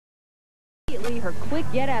Undoubtedly, her quick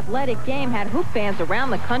yet athletic game had hoop fans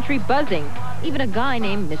around the country buzzing, even a guy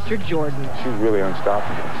named Mr. Jordan. She's really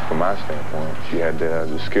unstoppable from my standpoint. She had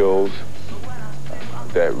the skills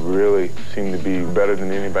that really seemed to be better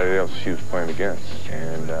than anybody else she was playing against.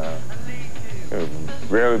 And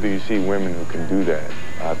rarely do you see women who can do that.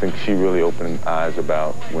 I think she really opened eyes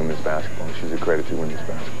about women's basketball. She's a credit to women's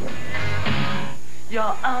basketball.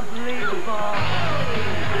 You're unbelievable.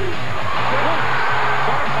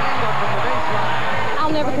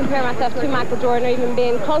 I'll never compare myself to Michael Jordan or even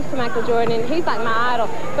being close to Michael Jordan, and he's like my idol.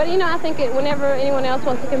 But, you know, I think whenever anyone else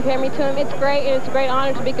wants to compare me to him, it's great, and it's a great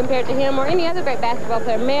honor to be compared to him or any other great basketball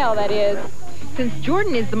player, male, that is. Since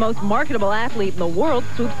Jordan is the most marketable athlete in the world,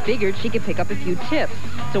 Swoops figured she could pick up a few tips.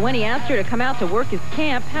 So when he asked her to come out to work his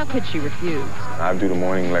camp, how could she refuse? I do the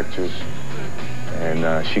morning lectures,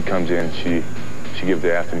 and she comes in, she gives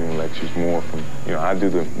the afternoon lectures more from, you know, I do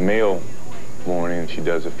the male morning, and she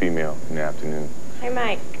does the female in the afternoon. Hey,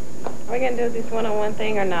 Mike, are we going to do this one-on-one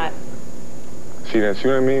thing or not? See what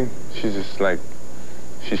I mean? She's just like,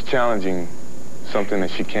 she's challenging something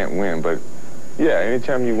that she can't win, but yeah,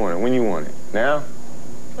 anytime you want it, when you want it. Now?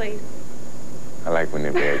 Please. I like when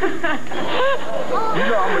they're bad. You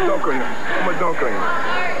know I'm a dunk on you. I'm a dunk on you.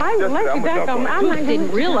 I would like to dunk on you. Swoops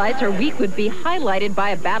didn't realize her week would be highlighted by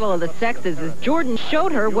a battle of the sexes as Jordan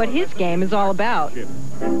showed her what his game is all about.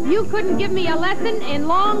 You couldn't give me a lesson in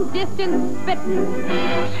long-distance spitting.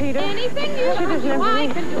 Anything you want to, I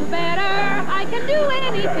can do better. I can do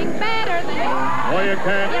anything better than... No, you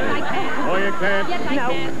can't. Yes, I can. No, you can't. Yes, I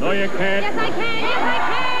can. No, you can't. Yes, I can. Yes, I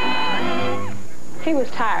can. He was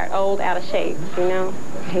tired, old, out of shape, you know.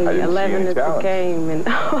 He 11 is the game. And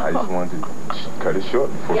I just wanted to cut it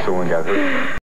short before someone got hurt.